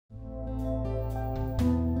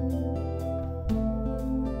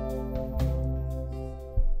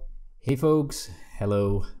Hey folks,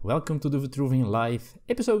 hello, welcome to the Vitruvian Live,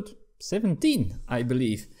 episode 17, I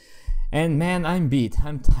believe. And man, I'm beat,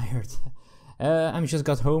 I'm tired. I just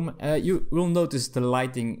got home. You will notice the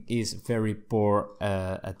lighting is very poor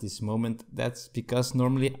at this moment. That's because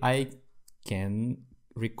normally I can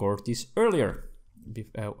record this earlier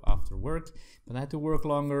after work, but I had to work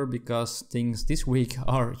longer because things this week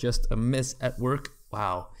are just a mess at work.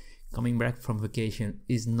 Wow, coming back from vacation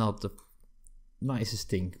is not the nicest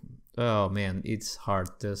thing. Oh man, it's hard.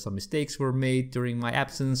 Some mistakes were made during my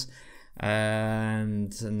absence,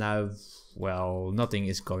 and now, well, nothing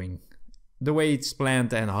is going the way it's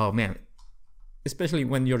planned. And oh man, especially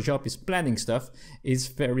when your job is planning stuff, it's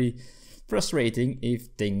very frustrating if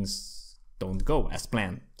things don't go as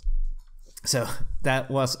planned. So that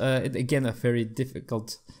was again a very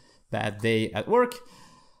difficult, bad day at work.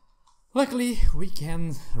 Luckily, we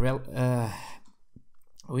can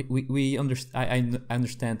I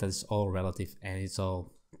understand that it's all relative and it's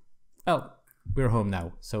all, well, we're home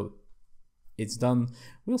now, so it's done.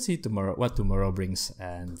 We'll see tomorrow what tomorrow brings,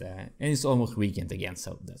 and it's almost weekend again,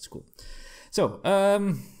 so that's cool. So I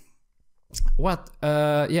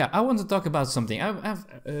want to talk about something.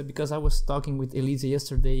 Because I was talking with Elisa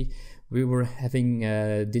yesterday. We were having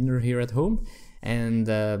dinner here at home, and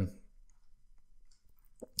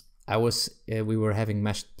we were having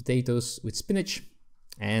mashed potatoes with spinach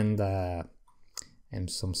and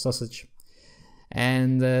some sausage,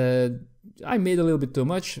 and I made a little bit too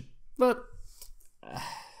much, but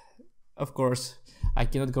of course I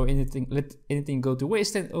cannot let anything go to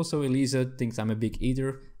waste. And also Elisa thinks I'm a big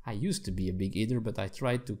eater. I used to be a big eater, but I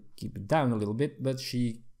tried to keep it down a little bit, but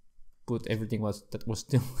she put everything that was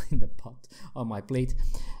still in the pot on my plate,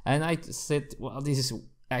 and I said, well, this is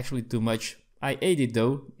actually too much. I ate it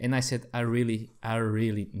though, and I said I really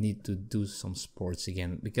need to do some sports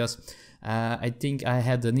again, because I think I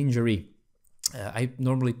had an injury. I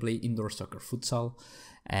normally play indoor soccer, futsal,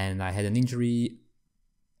 and I had an injury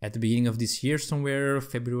at the beginning of this year, somewhere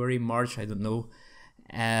February, March, I don't know.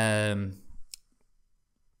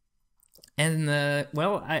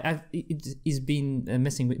 It's been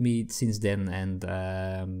messing with me since then, and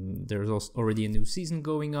there's also already a new season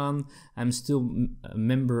going on. I'm still a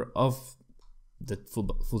member of the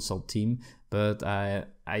futsal team, but I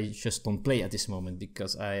just don't play at this moment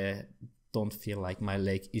because I don't feel like my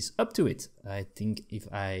leg is up to it. I think if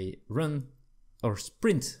I run or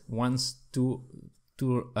sprint once too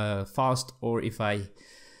fast, or if I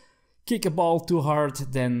kick a ball too hard,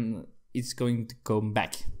 then it's going to come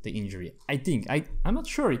back, the injury. I think. I'm not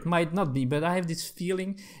sure, it might not be, but I have this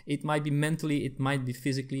feeling. It might be mentally, it might be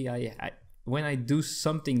physically. When I do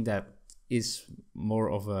something that is more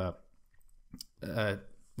of a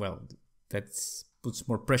that puts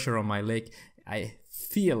more pressure on my leg, I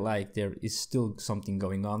feel like there is still something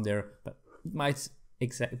going on there, but it might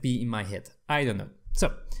be in my head. I don't know.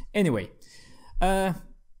 So anyway,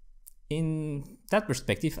 in that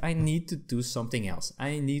perspective, I need to do something else.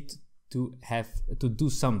 I need to do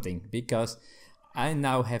something, because I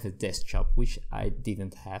now have a desk job, which I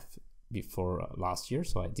didn't have before last year.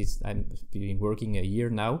 So I've been working a year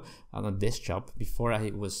now on a desk job. Before I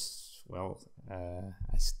was,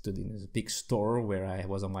 I stood in a big store where I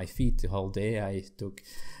was on my feet the whole day. I took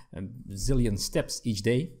a zillion steps each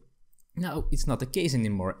day. Now it's not the case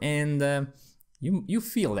anymore, and you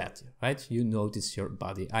feel that, right? You notice your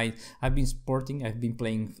body. I've been sporting. I've been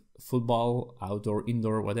playing football, outdoor,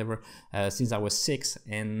 indoor, whatever, since I was 6,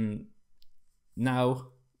 and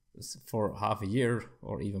now for half a year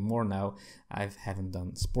or even more now, I haven't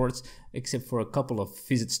done sports except for a couple of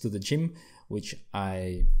visits to the gym, which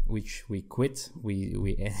we quit. We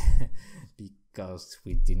because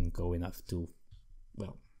we didn't go enough to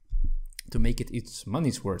make it its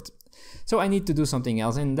money's worth. So I need to do something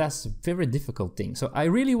else, and that's a very difficult thing. So I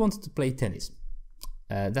really wanted to play tennis.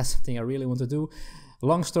 That's something I really want to do.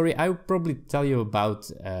 Long story, I'll probably tell you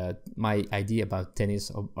about my idea about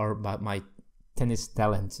tennis, or about my tennis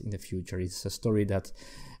talent in the future. It's a story that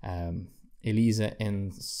Elisa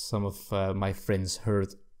and some of my friends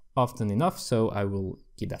heard often enough, so I will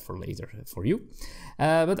keep that for later for you.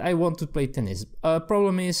 But I want to play tennis.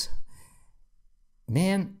 Problem is,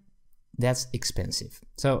 man, that's expensive.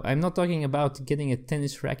 So I'm not talking about getting a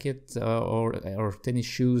tennis racket or tennis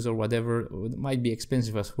shoes or whatever. It might be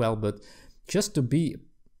expensive as well, but just to be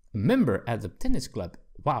a member at the tennis club,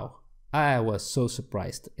 wow, I was so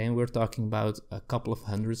surprised. And we're talking about a couple of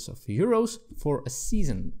hundreds of euros for a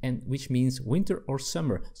season, and which means winter or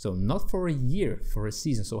summer. So not for a year, for a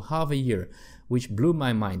season, so half a year, which blew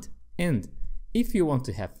my mind. And if you want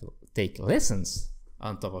to take lessons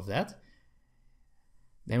on top of that,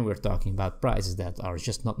 then we're talking about prices that are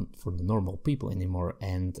just not for the normal people anymore.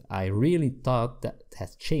 And I really thought that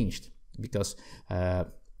has changed, because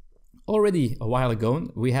already a while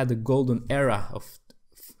ago we had the golden era of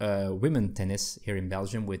women tennis here in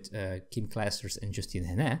Belgium with Kim Clijsters and Justine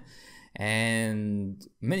Henin, and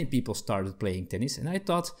many people started playing tennis, and I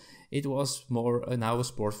thought it was more now a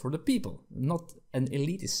sport for the people, not an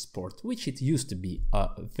elitist sport, which it used to be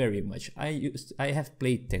very much. I have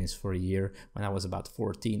played tennis for a year when I was about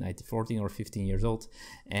 14 or 15 years old,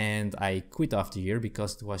 and I quit after a year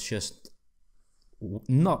because it was just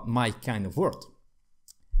not my kind of world.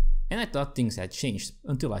 And I thought things had changed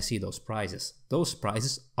until I see those prizes. Those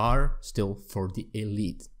prizes are still for the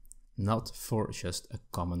elite, not for just a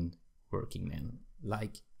common working man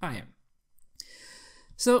like I am.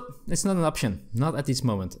 So it's not an option, not at this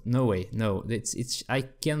moment. No way, no. I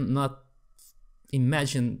cannot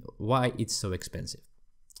imagine why it's so expensive.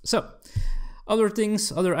 So other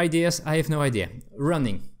things, other ideas, I have no idea.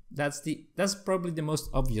 Running. That's probably the most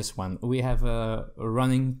obvious one. We have a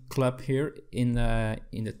running club here in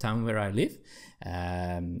the town where I live.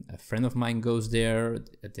 A friend of mine goes there.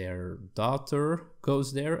 Their daughter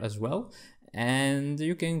goes there as well, and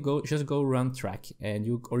you can just go run track, and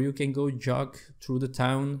you can go jog through the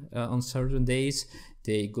town on certain days.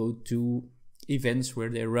 They go to events where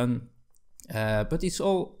they run, but it's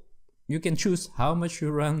all. You can choose how much you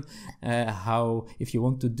run, if you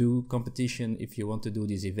want to do competition, if you want to do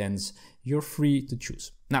these events, you're free to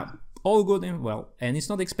choose. Now, all good and well, and it's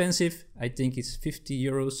not expensive. I think it's 50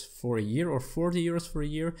 euros for a year or 40 euros for a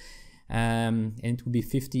year. And it will be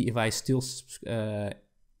 50 if I still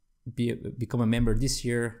become a member this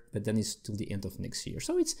year, but then it's till the end of next year.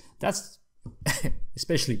 So that's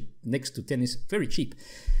especially next to tennis, very cheap.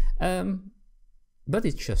 But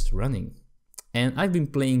it's just running. And I've been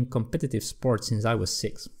playing competitive sports since I was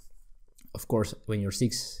 6. Of course, when you're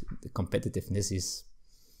 6, the competitiveness is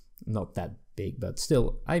not that big, but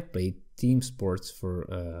still, I played team sports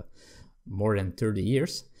for more than 30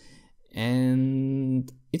 years. And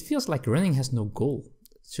it feels like running has no goal.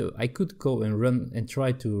 So I could go and run and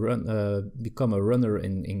try to run, become a runner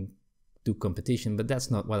and do competition, but that's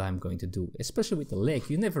not what I'm going to do, especially with the leg.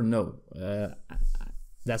 You never know.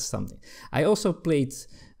 That's something. I also played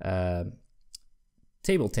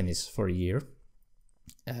table tennis for a year,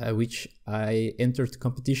 which I entered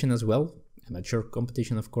competition as well, amateur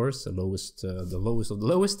competition, of course, the lowest of the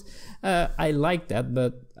lowest. I like that,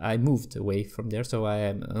 but I moved away from there, so I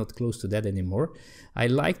am not close to that anymore. I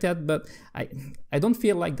like that, but I don't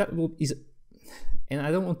feel like that and I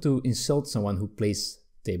don't want to insult someone who plays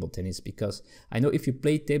table tennis, because I know if you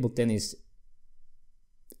play table tennis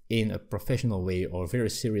in a professional way or very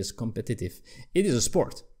serious competitive, it is a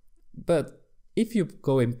sport. But if you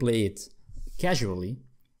go and play it casually,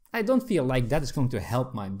 I don't feel like that is going to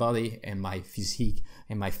help my body and my physique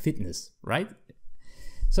and my fitness, right?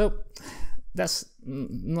 So that's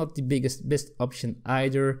not the best option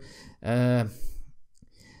either.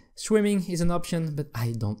 Swimming is an option, but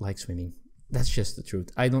I don't like swimming. That's just the truth.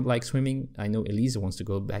 I don't like swimming. I know Elisa wants to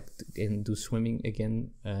go back and do swimming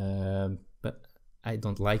again, but I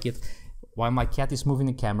don't like it. While my cat is moving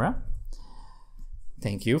the camera.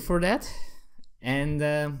 Thank you for that. And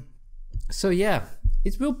so yeah,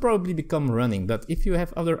 it will probably become running, but if you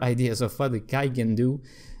have other ideas of what a guy can do,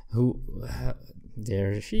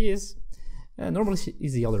 there she is. Normally she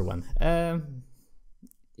is the other one.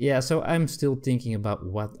 Yeah, so I'm still thinking about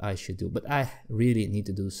what I should do, but I really need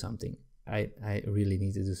to do something. I really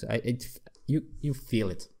need to do so. You feel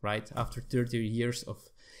it, right? After 30 years of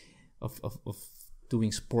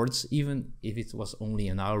doing sports, even if it was only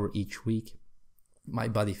an hour each week, my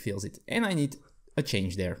body feels it, and I need a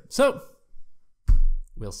change there. So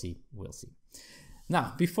we'll see.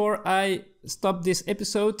 Now, before I stop this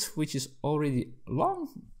episode, which is already long,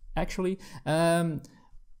 actually, I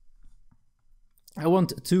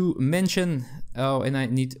want to mention. Oh, and I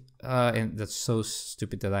need. And that's so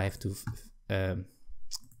stupid that I have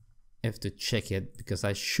to check it, because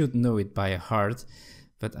I should know it by heart,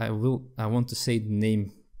 but I want to say the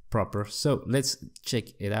name proper. So let's check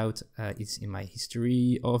it out. It's in my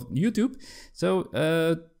history of YouTube. So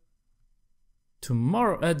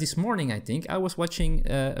this morning, I think I was watching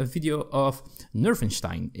a video of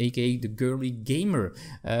Nervenstein, aka the girly gamer,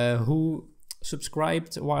 who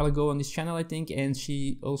subscribed a while ago on this channel, I think, and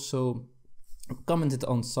she also commented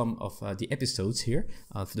on some of the episodes here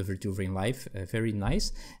of the Vitruvian life. Very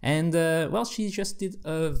nice. And well, she just did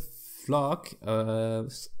a vlog, a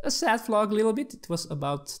sad vlog a little bit. It was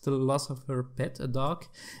about the loss of her pet, a dog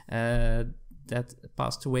that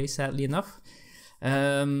passed away, sadly enough.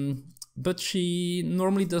 But she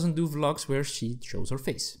normally doesn't do vlogs where she shows her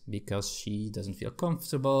face because she doesn't feel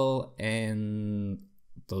comfortable and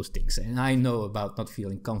those things. And I know about not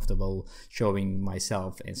feeling comfortable showing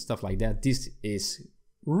myself and stuff like that. This is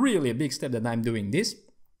really a big step that I'm doing this.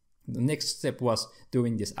 The next step was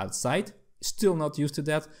doing this outside. Still not used to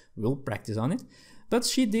that. We'll practice on it. But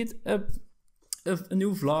she did a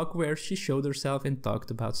new vlog where she showed herself and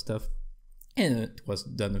talked about stuff. And it was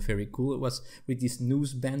done very cool. It was with this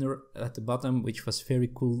news banner at the bottom, which was very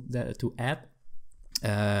cool to add.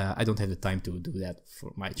 I don't have the time to do that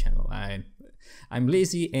for my channel. I'm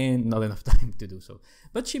lazy and not enough time to do so.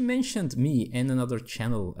 But she mentioned me and another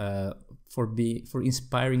channel for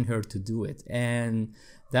inspiring her to do it. And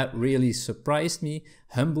that really surprised me,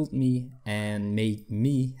 humbled me, and made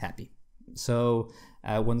me happy. So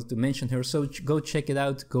I wanted to mention her, so go check it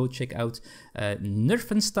out. Go check out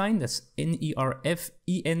Nerfenstein, that's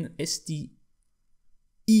Nerfenstein,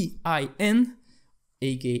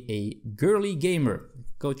 aka Girly Gamer.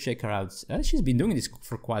 Go check her out. She's been doing this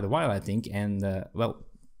for quite a while, I think, and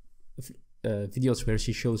videos where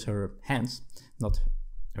she shows her hands, not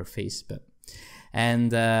her face, but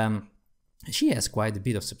and she has quite a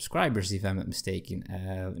bit of subscribers, if I'm not mistaken.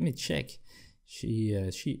 Let me check. She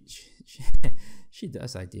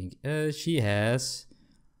does, I think. She has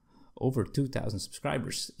over 2,000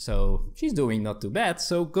 subscribers, so she's doing not too bad.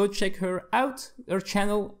 So go check her out, her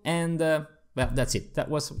channel, and well, that's it. That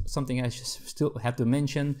was something I just still had to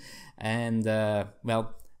mention, and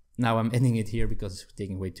well, now I'm ending it here because it's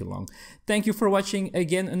taking way too long. Thank you for watching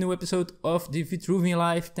again a new episode of the Vitruvian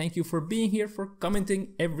Life. Thank you for being here, for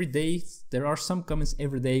commenting every day. There are some comments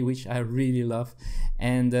every day, which I really love.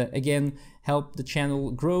 And again, help the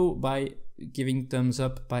channel grow by giving thumbs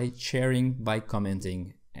up, by sharing, by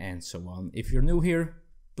commenting, and so on. If you're new here,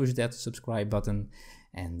 push that subscribe button,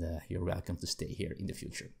 and you're welcome to stay here in the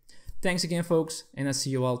future. Thanks again, folks, and I'll see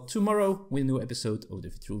you all tomorrow with a new episode of the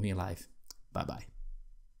Vitruvian Life. Bye-bye.